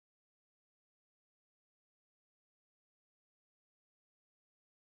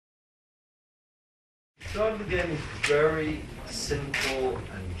start of the game is very simple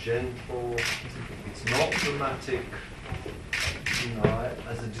and gentle. It's not dramatic. You know,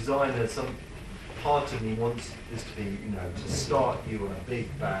 as a designer, some part of me wants this to be, you know, to start you on a big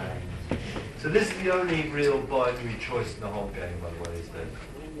bang. So this is the only real binary choice in the whole game, by the way, is that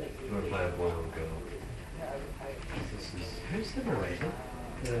you want to play a boy or a girl. Who's the narrator?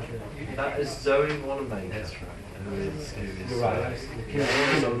 That is Zoe Wanamaker. That's right. Who is right.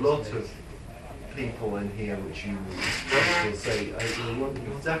 There's a lot of people in here which you will say, you want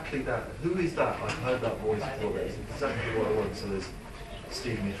exactly that. Who is that? I've heard that voice before. That's exactly what I want. So there's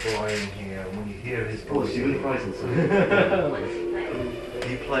Stephen Fry in here, and when you hear his voice, he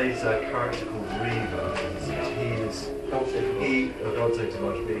plays a character called Reaver. God takes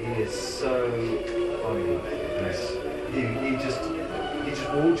much, but he is so funny. He just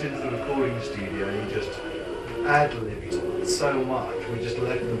walked into the recording studio and he just ad-libbed so much. We just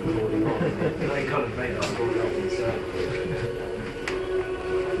left the recording on. They kind of made us all up themselves.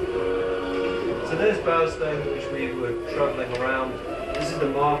 So there's Bowerstone, which we were travelling around. This is the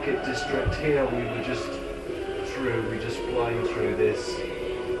market district here. We were just flying through this.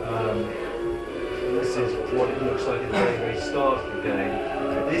 And this is what it looks like at the very, very start of the game.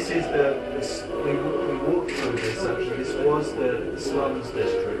 This is we walked through this actually. This was the slums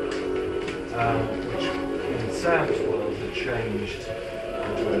district, which in Sam's world had changed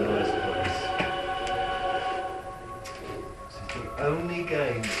into a nice place. This is the only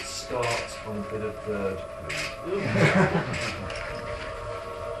game that starts on a bit of bird poo.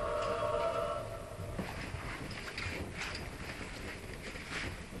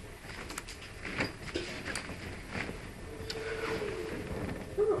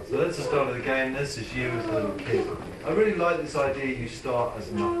 So that's the start of the game. This is you as a little kid. I really like this idea you start as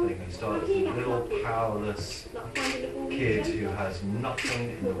nothing. You start as a little powerless kid who has nothing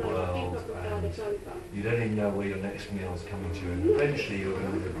in the world and you don't even know where your next meal is coming to, and eventually you're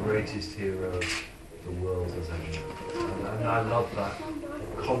going to be the greatest hero the world has ever known. And I love that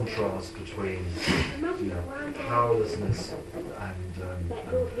contrast between, you know, powerlessness and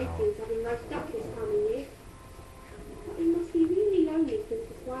power.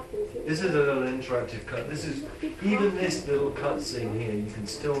 This is a little interactive cut. This is, even this little cutscene here, you can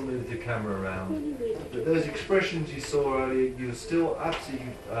still move the camera around. But those expressions you saw earlier, you're still absolutely,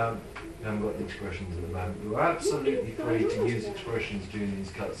 you haven't got the expressions at the moment, you're absolutely free to use expressions during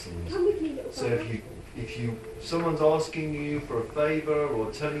these cutscenes. So if someone's asking you for a favour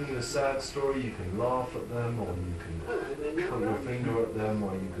or telling you a sad story, you can laugh at them, or you can point your finger at them,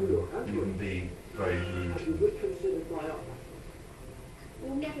 or you can be very rude.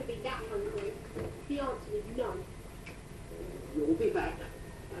 We'll never be that hungry. The answer is no. You'll be back,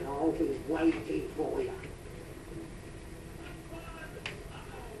 and I'll be waiting for you.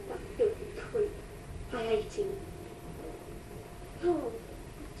 That filthy creep. I hate him. Oh,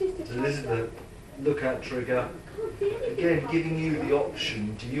 it's just a So this is the lookout trigger. Again, giving you the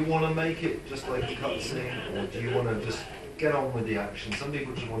option, do you want to make it just like a cutscene, or do you want to just get on with the action? Some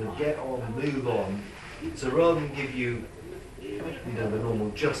people just want to get on, move on. So rather than give you, you know, the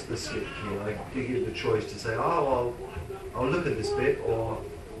normal just the skip key, I give you the choice to say, oh, I'll look at this bit, or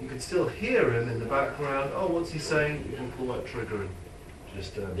you can still hear him in the background. Oh, what's he saying? You can pull that trigger and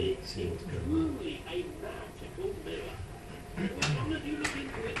just see what's going on.